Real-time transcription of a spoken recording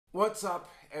What's up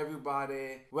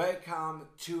everybody? Welcome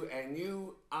to a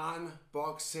new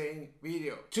unboxing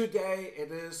video. Today it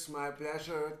is my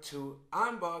pleasure to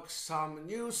unbox some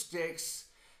new sticks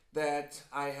that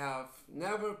I have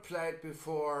never played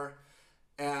before,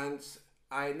 and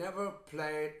I never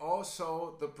played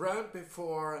also the brand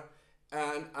before,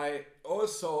 and I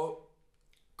also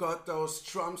got those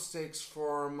drumsticks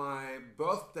for my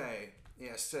birthday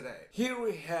yesterday. Here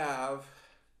we have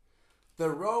the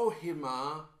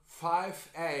Rohema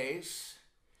 5As,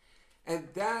 and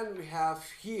then we have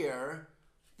here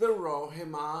the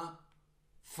Rohema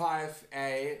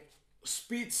 5A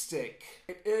Speed Stick.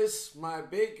 It is my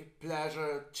big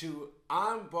pleasure to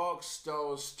unbox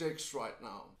those sticks right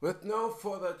now. With no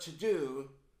further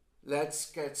ado,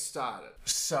 let's get started.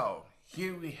 So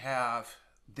here we have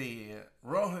the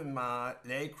Rohema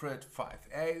Liquid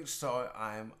 5A, so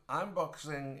I'm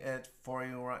unboxing it for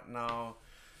you right now.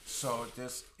 So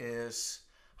this is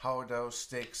how those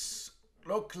sticks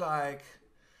look like.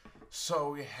 So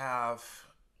we have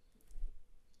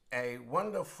a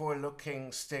wonderful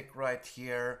looking stick right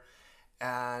here,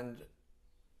 and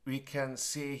we can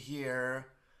see here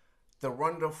the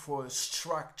wonderful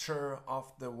structure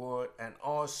of the wood, and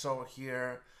also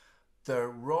here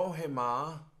the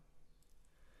Rohema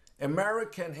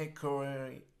American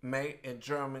Hickory made in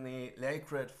Germany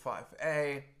Liquid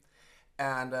 5A,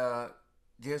 and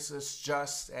this is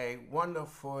just a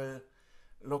wonderful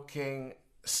looking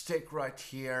stick right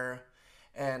here,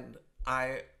 and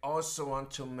I also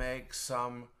want to make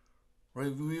some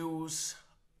reviews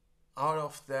out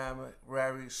of them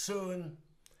very soon.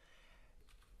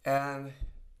 And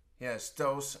yes,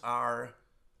 those are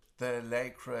the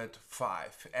Liquid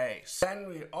 5As. Then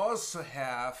we also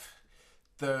have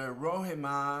the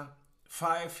Rohema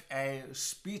 5A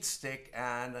Speed Stick,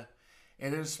 and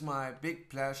it is my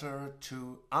big pleasure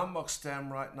to unbox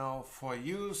them right now for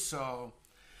you. So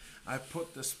I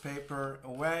put this paper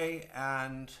away,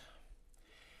 and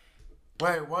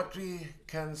well, what we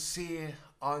can see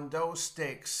on those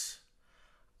sticks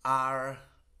are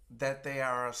that they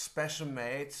are special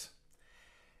made,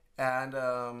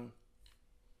 and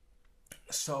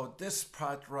so this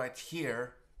part right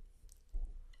here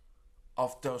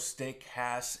of those stick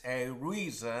has a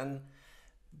reason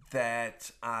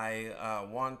that I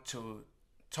want to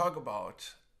talk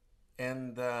about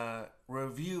in the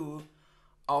review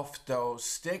of those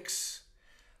sticks.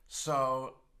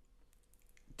 So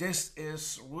this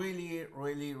is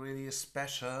really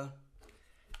special,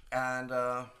 and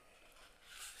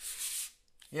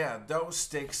yeah, those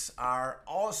sticks are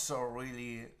also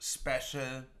really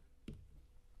special,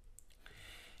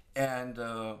 and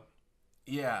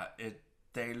yeah,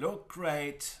 they look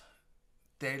great.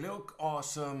 They look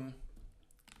awesome,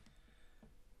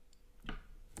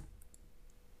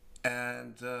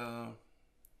 and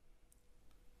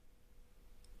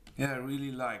yeah, I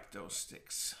really like those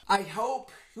sticks. I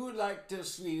hope you like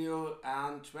this video,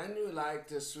 and when you like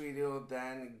this video,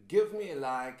 then give me a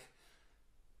like,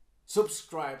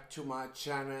 subscribe to my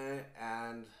channel,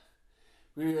 and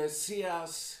we will see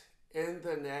us in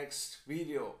the next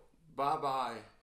video. Bye bye.